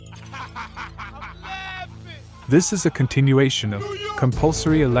This is a continuation of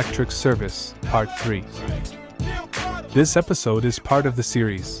Compulsory Electric Service, Part 3. This episode is part of the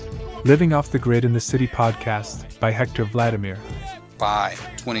series, Living Off the Grid in the City podcast by Hector Vladimir. By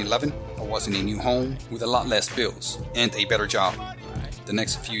 2011, I was in a new home with a lot less bills and a better job. The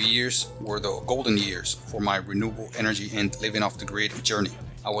next few years were the golden years for my renewable energy and living off the grid journey.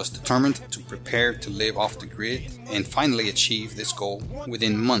 I was determined to prepare to live off the grid and finally achieve this goal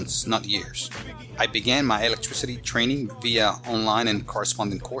within months, not years. I began my electricity training via online and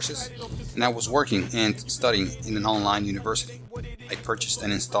correspondent courses, and I was working and studying in an online university. I purchased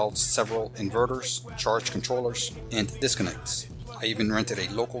and installed several inverters, charge controllers, and disconnects. I even rented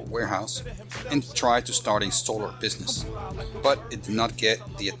a local warehouse and tried to start a solar business, but it did not get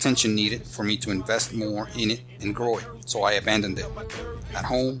the attention needed for me to invest more in it and grow it, so I abandoned it. At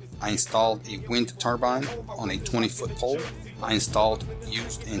home, I installed a wind turbine on a 20-foot pole. I installed,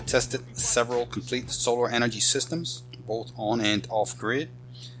 used, and tested several complete solar energy systems, both on and off grid.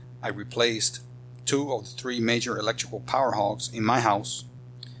 I replaced 2 of the 3 major electrical power hogs in my house,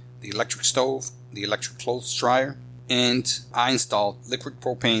 the electric stove, the electric clothes dryer, and I installed liquid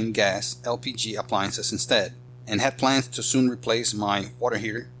propane gas LPG appliances instead, and had plans to soon replace my water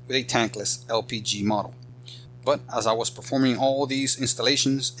heater with a tankless LPG model. But as I was performing all these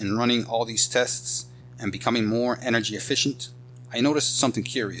installations and running all these tests and becoming more energy efficient, I noticed something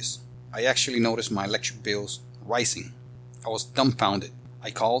curious. I actually noticed my electric bills rising. I was dumbfounded.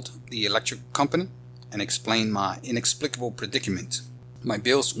 I called the electric company and explained my inexplicable predicament. My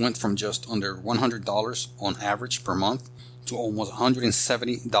bills went from just under $100 on average per month to almost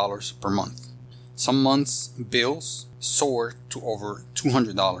 $170 per month. Some months' bills soared to over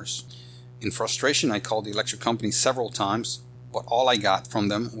 $200. In frustration, I called the electric company several times, but all I got from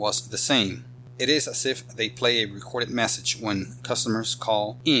them was the same. It is as if they play a recorded message when customers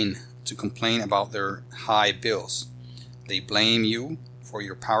call in to complain about their high bills. They blame you for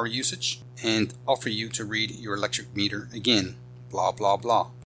your power usage and offer you to read your electric meter again. Blah, blah, blah.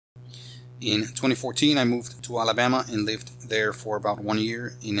 In 2014, I moved to Alabama and lived there for about 1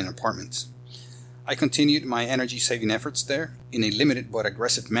 year in an apartment. I continued my energy-saving efforts there in a limited but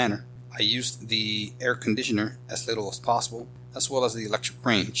aggressive manner. I used the air conditioner as little as possible, as well as the electric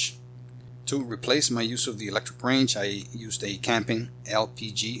range. To replace my use of the electric range, I used a camping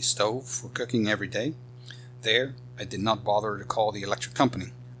LPG stove for cooking every day. There, I did not bother to call the electric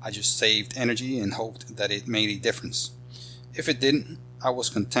company. I just saved energy and hoped that it made a difference. If it didn't, I was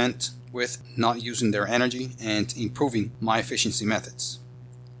content with not using their energy and improving my efficiency methods.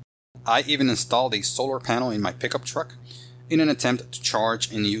 I even installed a solar panel in my pickup truck in an attempt to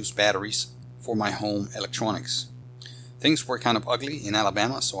charge and use batteries for my home electronics. Things were kind of ugly in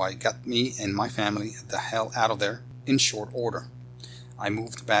Alabama, so I got me and my family the hell out of there in short order. I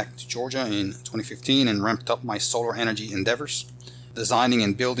moved back to Georgia in 2015 and ramped up my solar energy endeavors, designing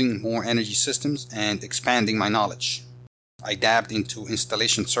and building more energy systems and expanding my knowledge. I dabbed into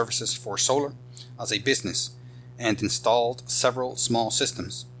installation services for solar as a business and installed several small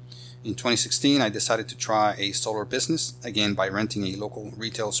systems. In 2016, I decided to try a solar business, again by renting a local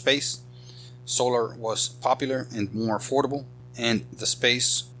retail space. Solar was popular and more affordable, and the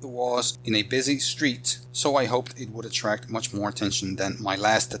space was in a busy street, so I hoped it would attract much more attention than my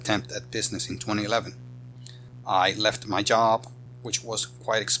last attempt at business in 2011. I left my job, which was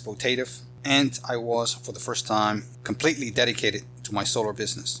quite exploitative, and I was, for the first time, completely dedicated to my solar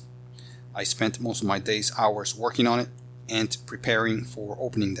business. I spent most of my day's hours working on it and preparing for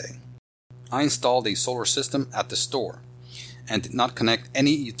opening day. I installed a solar system at the store and did not connect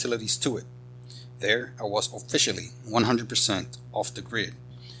any utilities to it. There, I was officially 100% off the grid.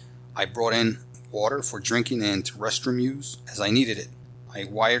 I brought in water for drinking and restroom use as I needed it. I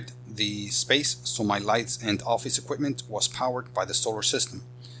wired the space so my lights and office equipment was powered by the solar system.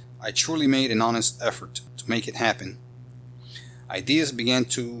 I truly made an honest effort to make it happen. Ideas began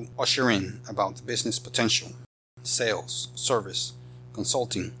to usher in about the business potential: sales, service,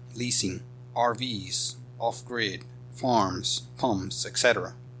 consulting, leasing, RVs, off-grid, farms, pumps,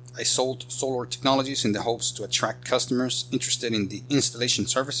 etc. I sold solar technologies in the hopes to attract customers interested in the installation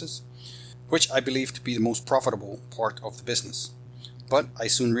services, which I believe to be the most profitable part of the business. But I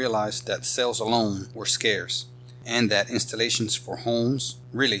soon realized that sales alone were scarce, and that installations for homes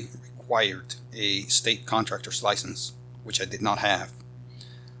really required a state contractor's license, which I did not have.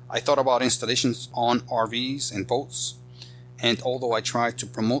 I thought about installations on RVs and boats, and although I tried to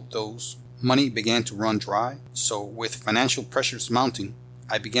promote those, money began to run dry, so with financial pressures mounting,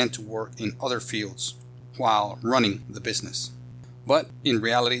 I began to work in other fields while running the business. But in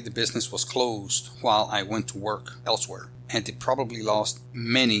reality, the business was closed while I went to work elsewhere, and it probably lost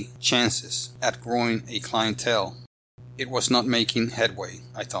many chances at growing a clientele. It was not making headway,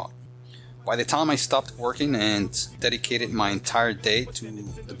 I thought. By the time I stopped working and dedicated my entire day to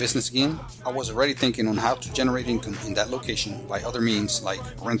the business again, I was already thinking on how to generate income in that location by other means like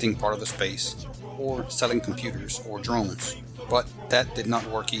renting part of the space or selling computers or drones. But that did not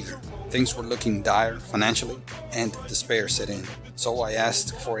work either. Things were looking dire financially and despair set in. So I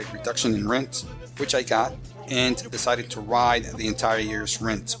asked for a reduction in rent, which I got, and decided to ride the entire year's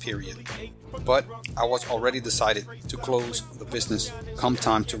rent period. But I was already decided to close the business come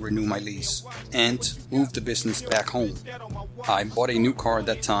time to renew my lease and move the business back home. I bought a new car at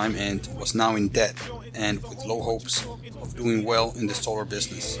that time and was now in debt and with low hopes of doing well in the solar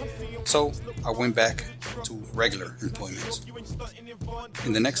business. So I went back to regular employment.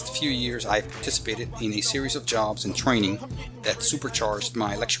 In the next few years, I participated in a series of jobs and training that supercharged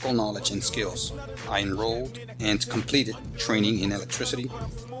my electrical knowledge and skills. I enrolled and completed training in electricity,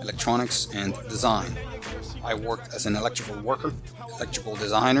 electronics, and design. I worked as an electrical worker, electrical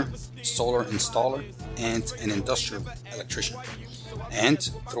designer, solar installer, and an industrial electrician. And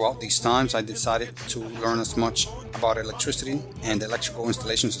throughout these times, I decided to learn as much about electricity and electrical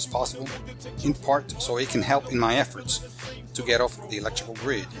installations as possible, in part so it can help in my efforts to get off the electrical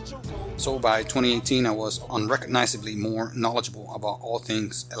grid. So by 2018, I was unrecognizably more knowledgeable about all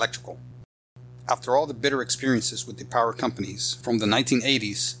things electrical. After all the bitter experiences with the power companies from the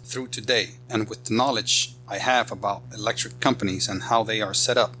 1980s through today, and with the knowledge I have about electric companies and how they are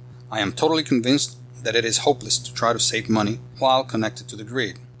set up, I am totally convinced that it is hopeless to try to save money while connected to the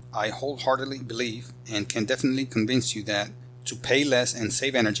grid. I wholeheartedly believe and can definitely convince you that to pay less and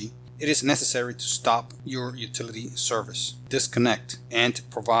save energy, it is necessary to stop your utility service, disconnect, and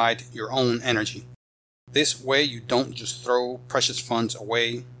provide your own energy. This way you don't just throw precious funds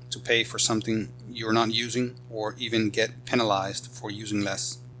away to pay for something you're not using or even get penalized for using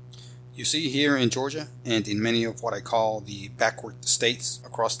less. You see, here in Georgia and in many of what I call the backward states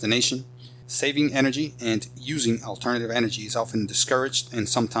across the nation, saving energy and using alternative energy is often discouraged and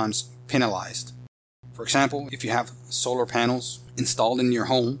sometimes penalized. For example, if you have solar panels installed in your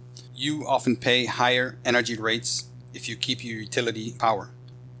home, you often pay higher energy rates if you keep your utility power,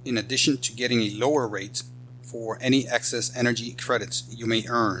 in addition to getting a lower rate for any excess energy credits you may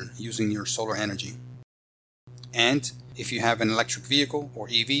earn using your solar energy. And if you have an electric vehicle or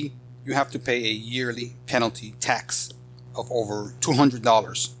EV, you have to pay a yearly penalty tax of over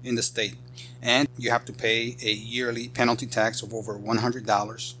 $200 in the state, and you have to pay a yearly penalty tax of over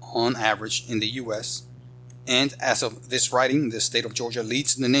 $100 on average in the U.S. And as of this writing, the state of Georgia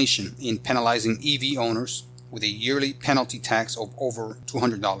leads the nation in penalizing EV owners with a yearly penalty tax of over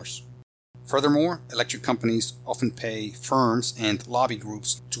 $200. Furthermore, electric companies often pay firms and lobby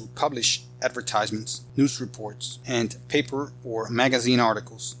groups to publish advertisements, news reports, and paper or magazine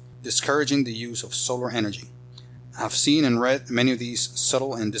articles discouraging the use of solar energy. I've seen and read many of these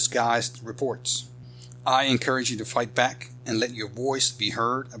subtle and disguised reports. I encourage you to fight back and let your voice be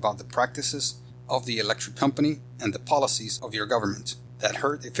heard about the practices of the electric company and the policies of your government that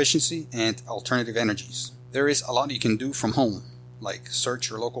hurt efficiency and alternative energies. There is a lot you can do from home, like search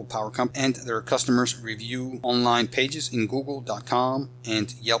your local power company and their customers review online pages in google.com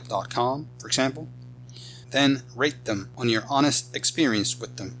and yelp.com, for example. Then rate them on your honest experience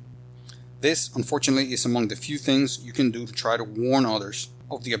with them. This, unfortunately, is among the few things you can do to try to warn others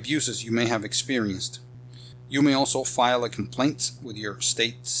of the abuses you may have experienced. You may also file a complaint with your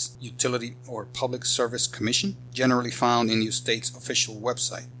state's utility or public service commission, generally found in your state's official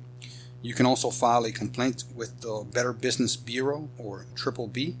website. You can also file a complaint with the Better Business Bureau, or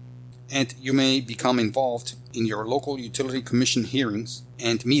BBB, and you may become involved in your local utility commission hearings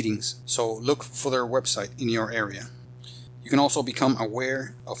and meetings, so look for their website in your area. You can also become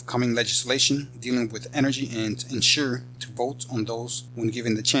aware of coming legislation dealing with energy and ensure to vote on those when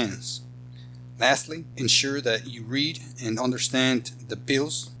given the chance. Lastly, ensure that you read and understand the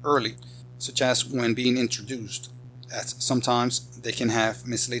bills early, such as when being introduced, as sometimes they can have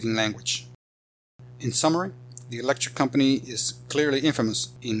misleading language. In summary, the electric company is clearly infamous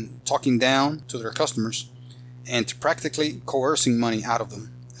in talking down to their customers and practically coercing money out of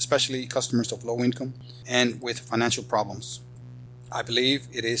them, especially customers of low income and with financial problems. I believe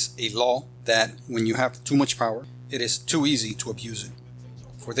it is a law that when you have too much power, it is too easy to abuse it.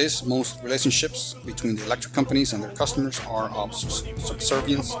 For this, most relationships between the electric companies and their customers are of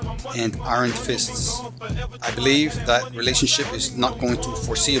subservience and iron fists. I believe that relationship is not going to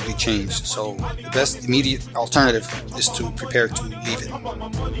foreseeably change, so the best immediate alternative is to prepare to leave it.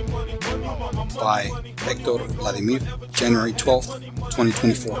 by Hector Vladimir, January 12th,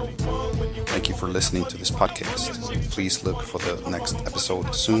 2024. Thank you for listening to this podcast. Please look for the next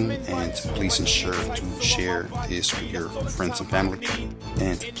episode soon, and please ensure to share this with your friends and family.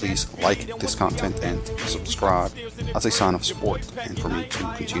 And please like this content and subscribe as a sign of support and for me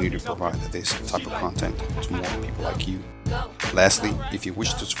to continue to provide this type of content to more people like you. Lastly, if you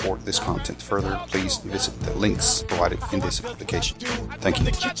wish to support this content further, please visit the links provided in this publication. Thank you.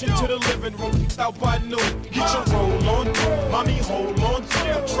 Get your roll on, mommy, hold on.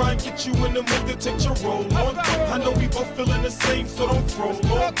 I'm trying to get you in the mood to take your roll on. I know we both feeling the same, so don't throw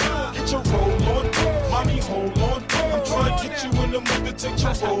on. Get your roll on, mommy, hold on. I'm trying to get you in the mood to take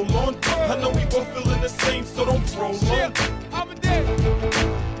your roll on. I know we both feeling the same, so don't throw on.